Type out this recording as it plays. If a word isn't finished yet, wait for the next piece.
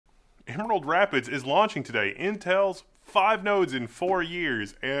Emerald Rapids is launching today. Intel's 5 nodes in 4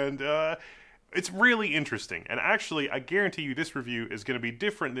 years, and it's really interesting. And actually, I guarantee you this review is going to be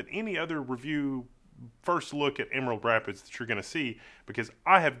different than any other review first look at Emerald Rapids that you're going to see, because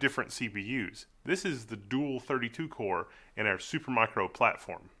I have different CPUs. This is the dual 32 core in our Supermicro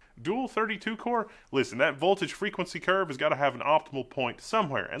platform. Dual 32 core, listen, that voltage frequency curve has got to have an optimal point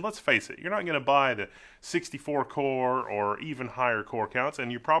somewhere. And let's face it, you're not going to buy the 64 core or even higher core counts,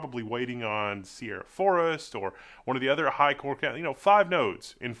 and you're probably waiting on Sierra Forest or one of the other high core counts, 5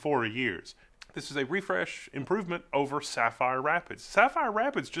 nodes in 4 years. This is a refresh improvement over Sapphire Rapids. Sapphire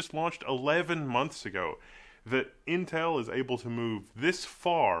Rapids just launched 11 months ago. That Intel is able to move this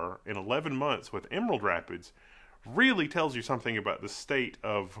far in 11 months with Emerald Rapids really tells you something about the state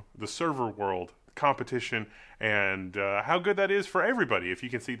of the server world, competition, and how good that is for everybody if you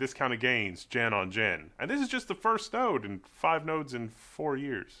can see this kind of gains gen on gen. And this is just the first node in 5 nodes in 4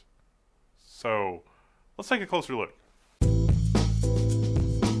 years. So let's take a closer look.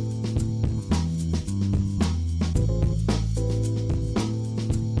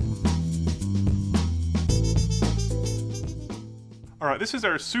 Alright, this is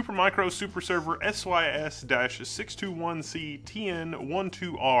our Supermicro Super Server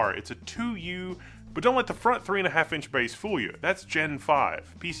SYS-621C-TN12R. It's a 2U, but don't let the front 3.5-inch base fool you. That's Gen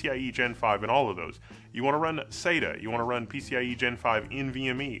 5, PCIe Gen 5 and all of those. You want to run SATA, you want to run PCIe Gen 5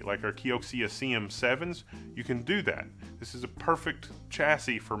 NVMe, like our Kioxia CM7s, you can do that. This is a perfect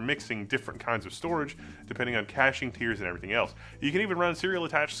chassis for mixing different kinds of storage, depending on caching tiers and everything else. You can even run serial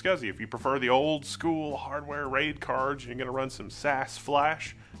attached SCSI. If you prefer the old school hardware RAID cards, you're going to run some SAS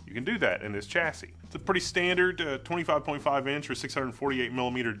flash, you can do that in this chassis. It's a pretty standard 25.5 inch or 648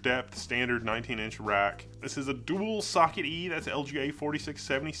 millimeter depth, standard 19-inch rack. This is a dual socket E, that's LGA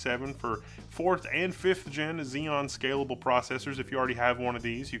 4677 for 4th and 5th gen Xeon scalable processors. If you already have one of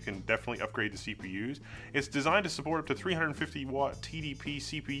these, you can definitely upgrade the CPUs. It's designed to support up to 350 watt TDP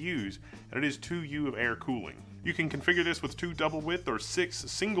CPUs, and it is 2U of air cooling. You can configure this with 2 double width or 6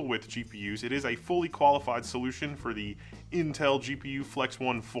 single width GPUs. It is a fully qualified solution for the Intel GPU Flex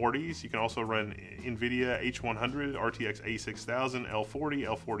 140s. You can also run NVIDIA H100, RTX A6000, L40,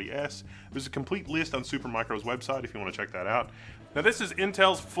 L40S. There's a complete list on Supermicro's website if you want to check that out. Now this is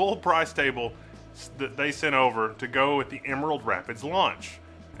Intel's full price table that they sent over to go with the Emerald Rapids launch.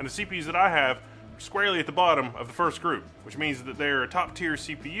 And the CPUs that I have are squarely at the bottom of the first group, which means that they're a top tier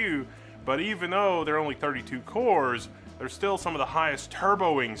CPU. But even though they're only 32 cores, they're still some of the highest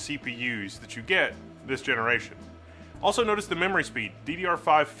turboing CPUs that you get this generation. Also notice the memory speed,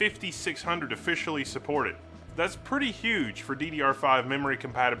 DDR5 5600 officially supported. That's pretty huge for DDR5 memory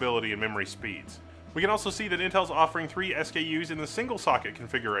compatibility and memory speeds. We can also see that Intel's offering 3 SKUs in the single socket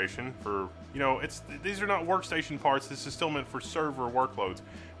configuration for, these are not workstation parts, this is still meant for server workloads.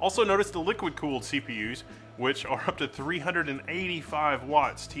 Also notice the liquid cooled CPUs, which are up to 385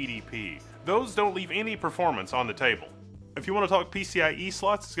 watts TDP. Those don't leave any performance on the table. If you want to talk PCIe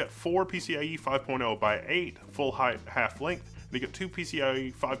slots, it's got 4 PCIe 5.0 by 8 full height half length, and you get 2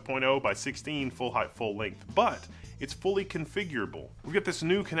 PCIe 5.0 by 16 full height full length, but it's fully configurable. We've got this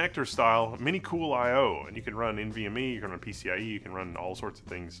new connector style, mini cool IO, and you can run NVMe, you can run PCIe, you can run all sorts of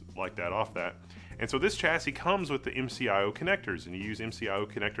things like that off that. And so this chassis comes with the MCIO connectors, and you use MCIO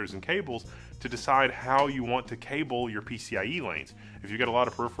connectors and cables to decide how you want to cable your PCIe lanes. If you've got a lot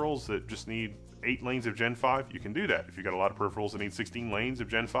of peripherals that just need 8 lanes of Gen 5, you can do that. If you've got a lot of peripherals that need 16 lanes of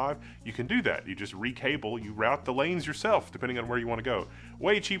Gen 5, you can do that. You just recable, you route the lanes yourself, depending on where you want to go.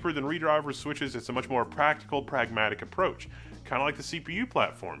 Way cheaper than redrivers, switches. It's a much more practical, pragmatic approach. Kind of like the CPU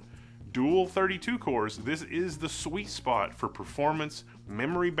platform. Dual 32 cores, this is the sweet spot for performance,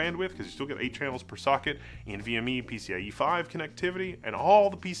 memory bandwidth, because you still get 8 channels per socket, NVMe, PCIe 5 connectivity, and all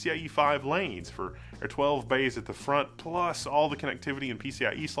the PCIe 5 lanes for our 12 bays at the front, plus all the connectivity and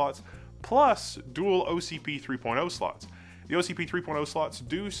PCIe slots, plus dual OCP 3.0 slots. The OCP 3.0 slots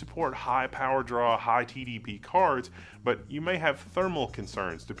do support high power draw, high TDP cards, but you may have thermal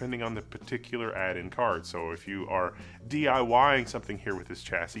concerns depending on the particular add-in card. So if you are DIYing something here with this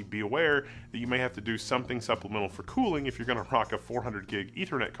chassis, be aware that you may have to do something supplemental for cooling if you're going to rock a 400 gig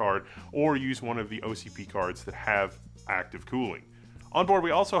Ethernet card or use one of the OCP cards that have active cooling. On board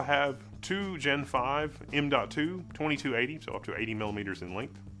we also have 2 Gen 5 M.2 2280, so up to 80 millimeters in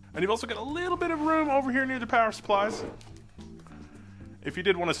length. And you've also got a little bit of room over here near the power supplies. If you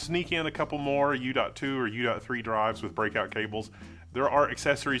did want to sneak in a couple more U.2 or U.3 drives with breakout cables, there are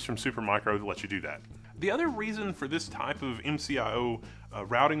accessories from Supermicro that let you do that. The other reason for this type of MCIO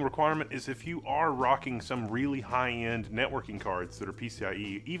routing requirement is if you are rocking some really high-end networking cards that are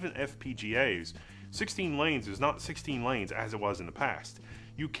PCIe, even FPGAs, 16 lanes is not 16 lanes as it was in the past.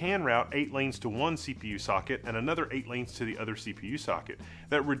 you can route 8 lanes to one CPU socket and another 8 lanes to the other CPU socket.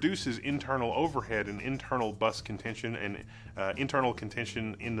 That reduces internal overhead and internal bus contention and internal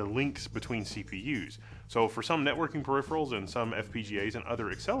contention in the links between CPUs. So for some networking peripherals and some FPGAs and other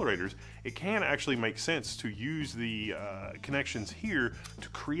accelerators, it can actually make sense to use the connections here to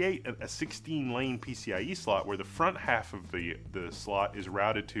create a 16-lane PCIe slot where the front half of the slot is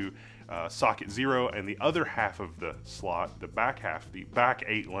routed to socket 0, and the other half of the slot, the back half, the back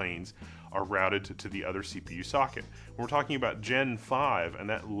 8 lanes, are routed to the other CPU socket. When we're talking about Gen 5 and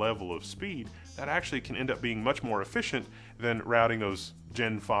that level of speed, that actually can end up being much more efficient than routing those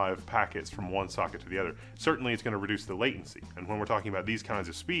Gen 5 packets from one socket to the other. Certainly it's going to reduce the latency, and when we're talking about these kinds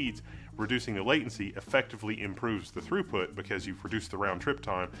of speeds, reducing the latency effectively improves the throughput because you've reduced the round trip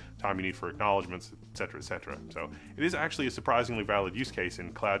time you need for acknowledgements, etc., etc. So it is actually a surprisingly valid use case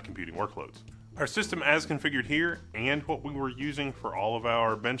in cloud computing workloads. Our system as configured here, and what we were using for all of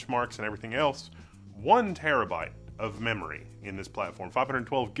our benchmarks and everything else, 1 terabyte of memory in this platform,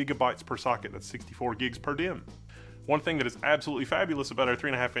 512 gigabytes per socket, that's 64 gigs per DIMM. One thing that is absolutely fabulous about our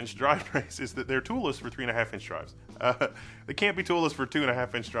 3.5-inch drive trays is that they're toolless for 3.5-inch drives. They can't be toolless for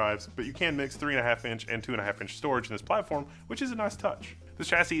 2.5-inch drives, but you can mix 3.5-inch and 2.5-inch storage in this platform, which is a nice touch. This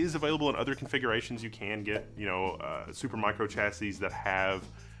chassis is available in other configurations. You can get, Supermicro chassis that have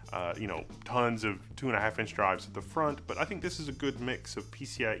tons of 2.5-inch drives at the front, but I think this is a good mix of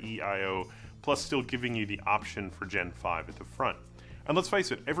PCIe I/O plus still giving you the option for Gen 5 at the front. And let's face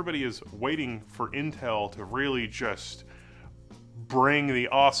it, everybody is waiting for Intel to really just bring the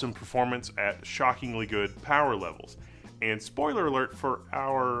awesome performance at shockingly good power levels. And spoiler alert for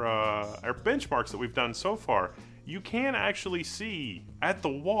our benchmarks that we've done so far, you can actually see at the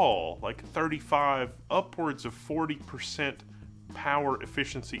wall like 35, upwards of 40% power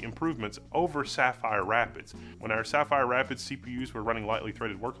efficiency improvements over Sapphire Rapids. When our Sapphire Rapids CPUs were running lightly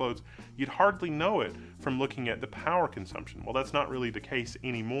threaded workloads, you'd hardly know it from looking at the power consumption. Well, that's not really the case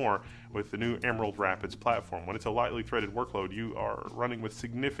anymore with the new Emerald Rapids platform. When it's a lightly threaded workload, you are running with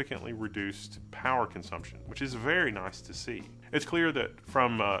significantly reduced power consumption, which is very nice to see. It's clear that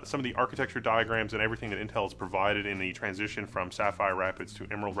from some of the architecture diagrams and everything that Intel has provided in the transition from Sapphire Rapids to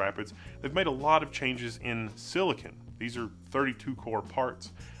Emerald Rapids, they've made a lot of changes in silicon. These are 32-core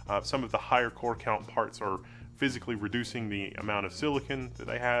parts. Some of the higher core count parts are physically reducing the amount of silicon that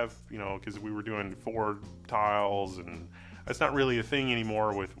they have, because we were doing 4 tiles, and that's not really a thing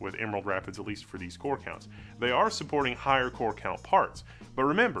anymore with Emerald Rapids, at least for these core counts. They are supporting higher core count parts, but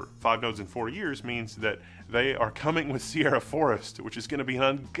remember, 5 nodes in 4 years means that they are coming with Sierra Forest, which is going to be an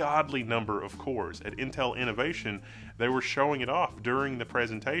ungodly number of cores. At Intel Innovation, they were showing it off during the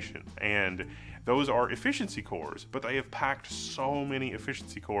presentation, and those are efficiency cores, but they have packed so many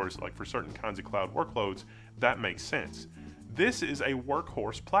efficiency cores, like for certain kinds of cloud workloads, that makes sense. This is a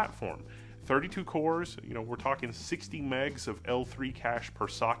workhorse platform. 32 cores, we're talking 60 megs of L3 cache per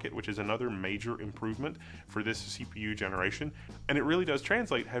socket, which is another major improvement for this CPU generation, and it really does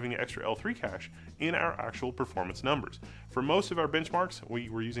translate having extra L3 cache in our actual performance numbers. For most of our benchmarks, we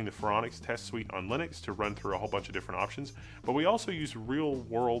were using the Phoronix test suite on Linux to run through a whole bunch of different options, but we also use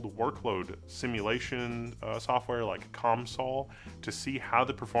real-world workload simulation software like COMSOL to see how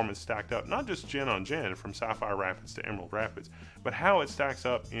the performance stacked up, not just gen on gen from Sapphire Rapids to Emerald Rapids, but how it stacks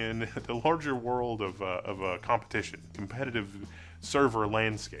up in the larger world of a competitive server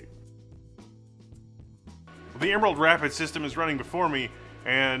landscape. The Emerald Rapids system is running before me,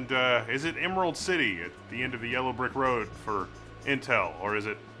 and is it Emerald City at the end of the yellow brick road for Intel, or is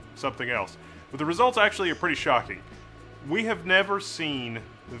it something else? But the results actually are pretty shocking. We have never seen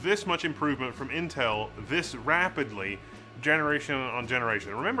this much improvement from Intel this rapidly, generation on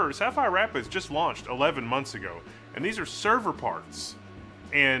generation. Remember, Sapphire Rapids just launched 11 months ago, and these are server parts,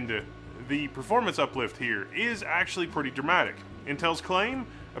 and the performance uplift here is actually pretty dramatic. Intel's claim,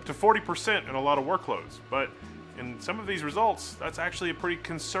 up to 40% in a lot of workloads, but in some of these results, that's actually a pretty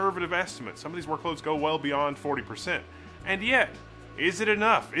conservative estimate. Some of these workloads go well beyond 40%. And yet, is it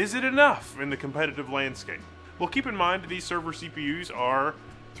enough? Is it enough in the competitive landscape? Well, keep in mind these server CPUs are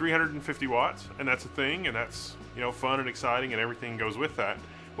 350 watts, and that's a thing, and that's, fun and exciting, and everything goes with that.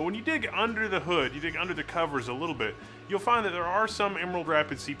 But when you dig under the hood, you dig under the covers a little bit, you'll find that there are some Emerald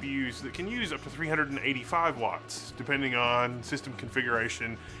Rapids CPUs that can use up to 385 watts, depending on system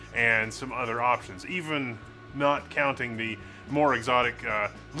configuration and some other options, even not counting the more exotic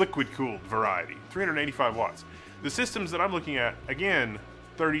liquid-cooled variety, 385 watts. The systems that I'm looking at, again,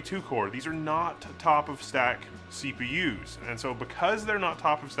 32 core, these are not top-of-stack CPUs, and so because they're not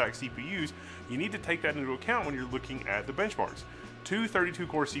top-of-stack CPUs, you need to take that into account when you're looking at the benchmarks. 2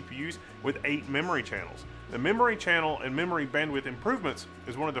 32-core CPUs with 8 memory channels. The memory channel and memory bandwidth improvements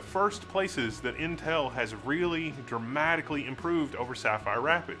is one of the first places that Intel has really dramatically improved over Sapphire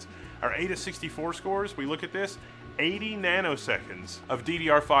Rapids. Our AIDA64 scores, we look at this, 80 nanoseconds of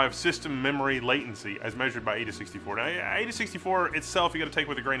DDR5 system memory latency as measured by AIDA64. Now, AIDA64 itself, you got to take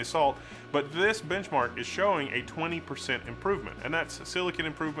with a grain of salt, but this benchmark is showing a 20% improvement, and that's silicon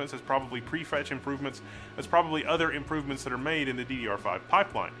improvements, that's probably prefetch improvements, that's probably other improvements that are made in the DDR5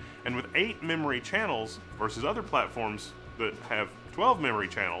 pipeline. And with 8 memory channels versus other platforms that have 12 memory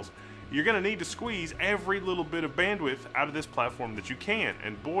channels, you're going to need to squeeze every little bit of bandwidth out of this platform that you can,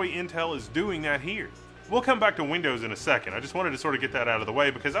 and boy, Intel is doing that here. We'll come back to Windows in a second. I just wanted to sort of get that out of the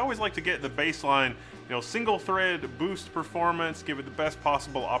way because I always like to get the baseline, single thread boost performance, give it the best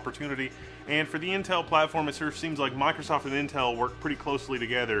possible opportunity. And for the Intel platform, it sort of seems like Microsoft and Intel work pretty closely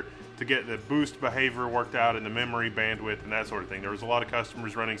together to get the boost behavior worked out in the memory bandwidth and that sort of thing. There was a lot of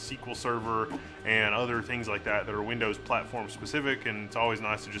customers running SQL Server and other things like that that are Windows platform specific, and it's always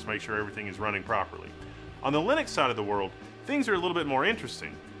nice to just make sure everything is running properly. On the Linux side of the world, things are a little bit more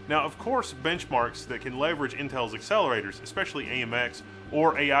interesting. Now, of course, benchmarks that can leverage Intel's accelerators, especially AMX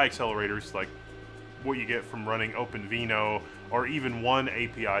or AI accelerators like what you get from running OpenVINO or even one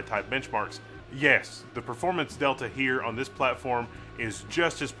API type benchmarks, yes, the performance delta here on this platform is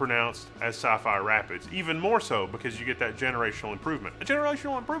just as pronounced as Sapphire Rapids, even more so because you get that generational improvement. A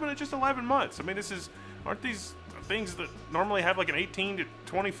generational improvement in just 11 months. I mean, aren't these things that normally have like an 18 to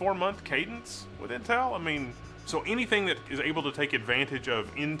 24 month cadence with Intel? I mean, so anything that is able to take advantage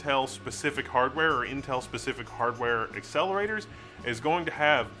of Intel-specific hardware or Intel-specific hardware accelerators is going to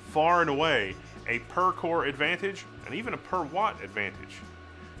have far and away a per-core advantage and even a per-watt advantage.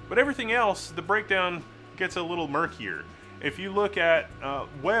 But everything else, the breakdown gets a little murkier. If you look at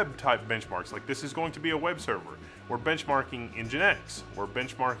web-type benchmarks, like this is going to be a web server, we're benchmarking Nginx, we're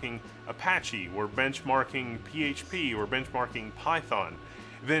benchmarking Apache, we're benchmarking PHP, we're benchmarking Python,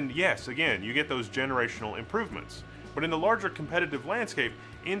 then yes, again, you get those generational improvements. But in the larger competitive landscape,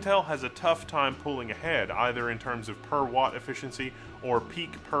 Intel has a tough time pulling ahead, either in terms of per watt efficiency or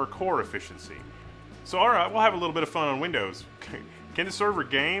peak per core efficiency. So alright, we'll have a little bit of fun on Windows. Can the server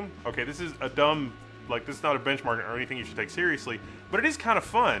game? Okay, this is a dumb, this is not a benchmark or anything you should take seriously, but it is kind of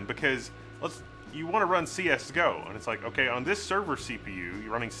fun because you want to run CSGO, and it's like, okay, on this server CPU,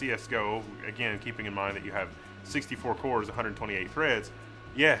 you're running CSGO, again, keeping in mind that you have 64 cores, 128 threads.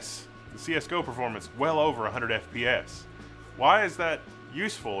 Yes, the CSGO performance well over 100 FPS. Why is that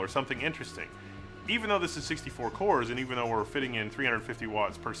useful or something interesting? Even though this is 64 cores, and even though we're fitting in 350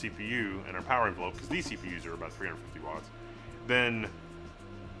 watts per CPU in our power envelope, because these CPUs are about 350 watts, then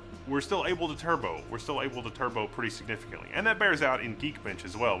we're still able to turbo. We're still able to turbo pretty significantly. And that bears out in Geekbench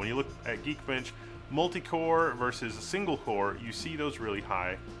as well. When you look at Geekbench, multi-core versus a single core, you see those really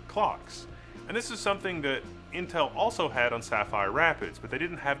high clocks. And this is something that Intel also had on Sapphire Rapids, but they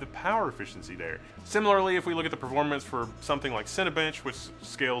didn't have the power efficiency there. Similarly, if we look at the performance for something like Cinebench, which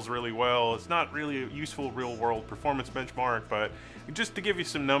scales really well, it's not really a useful real-world performance benchmark, but just to give you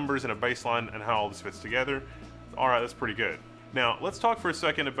some numbers and a baseline and how all this fits together, alright, that's pretty good. Now, let's talk for a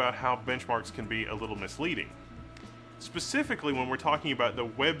second about how benchmarks can be a little misleading. Specifically, when we're talking about the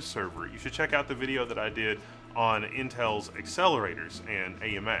web server, you should check out the video that I did on Intel's accelerators and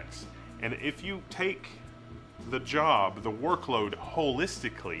AMX. And if you take the job, the workload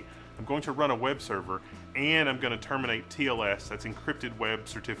holistically, I'm going to run a web server and I'm going to terminate TLS, that's encrypted web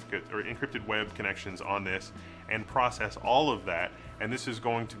certificate or encrypted web connections on this, and process all of that, and this is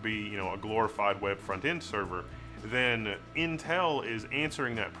going to be, a glorified web front-end server, then Intel is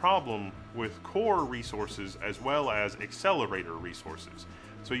answering that problem with core resources as well as accelerator resources.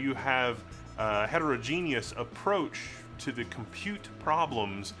 So you have a heterogeneous approach to the compute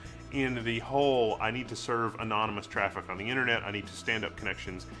problems in the whole, I need to serve anonymous traffic on the internet, I need to stand up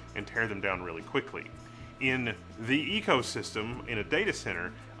connections and tear them down really quickly. In the ecosystem, in a data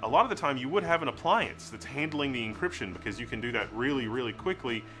center, a lot of the time you would have an appliance that's handling the encryption because you can do that really, really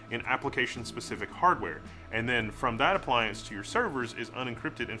quickly in application-specific hardware. And then from that appliance to your servers is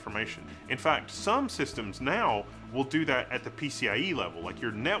unencrypted information. In fact, some systems now will do that at the PCIe level, like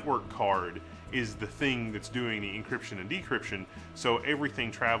your network card is the thing that's doing the encryption and decryption, so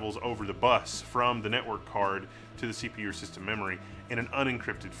everything travels over the bus from the network card to the CPU or system memory in an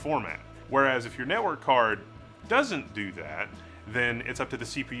unencrypted format. Whereas if your network card doesn't do that, then it's up to the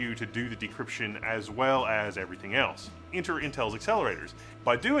CPU to do the decryption as well as everything else. Enter Intel's accelerators.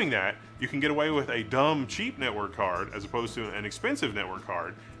 By doing that, you can get away with a dumb, cheap network card as opposed to an expensive network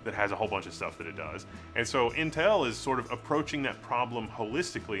card that has a whole bunch of stuff that it does. And so Intel is sort of approaching that problem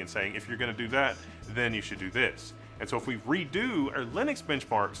holistically and saying, if you're going to do that, then you should do this. And so if we redo our Linux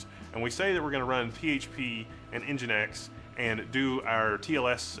benchmarks and we say that we're going to run PHP and Nginx and do our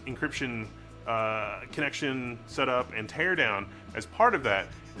TLS encryption connection setup and teardown as part of that,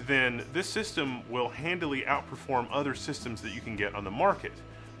 then this system will handily outperform other systems that you can get on the market,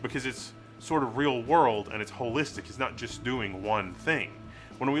 because it's sort of real world and it's holistic. It's not just doing one thing.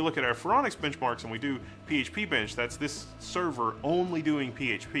 When we look at our Phoronix benchmarks and we do PHP bench, that's this server only doing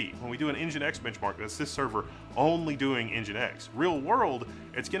PHP. When we do an Nginx benchmark, that's this server only doing Nginx. Real world,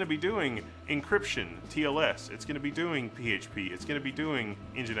 it's going to be doing encryption, TLS, it's going to be doing PHP, it's going to be doing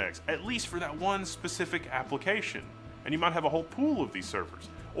Nginx, at least for that one specific application. And you might have a whole pool of these servers.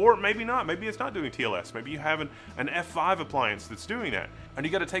 Or maybe not, maybe it's not doing TLS, maybe you have an F5 appliance that's doing that. And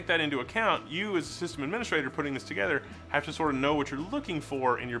you got to take that into account. You as a system administrator putting this together have to sort of know what you're looking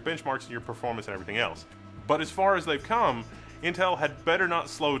for in your benchmarks and your performance and everything else. But as far as they've come, Intel had better not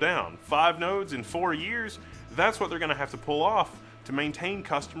slow down. 5 nodes in 4 years, that's what they're going to have to pull off to maintain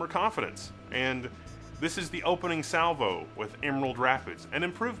customer confidence. And this is the opening salvo with Emerald Rapids, an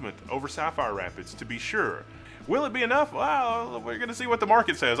improvement over Sapphire Rapids to be sure. Will it be enough? Well, we're going to see what the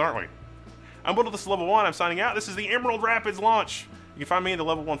market says, aren't we? I'm Buddha, this is Level 1, I'm signing out. This is the Emerald Rapids launch. You can find me in the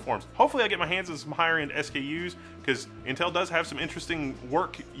Level 1 forums. Hopefully I get my hands on some higher end SKUs, because Intel does have some interesting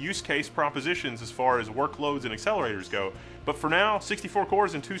work use case propositions as far as workloads and accelerators go. But for now, 64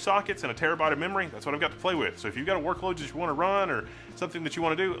 cores and 2 sockets and a terabyte of memory, that's what I've got to play with. So if you've got a workload that you want to run or something that you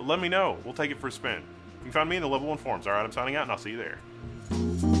want to do, let me know. We'll take it for a spin. You can find me in the Level 1 forums. Alright, I'm signing out and I'll see you there.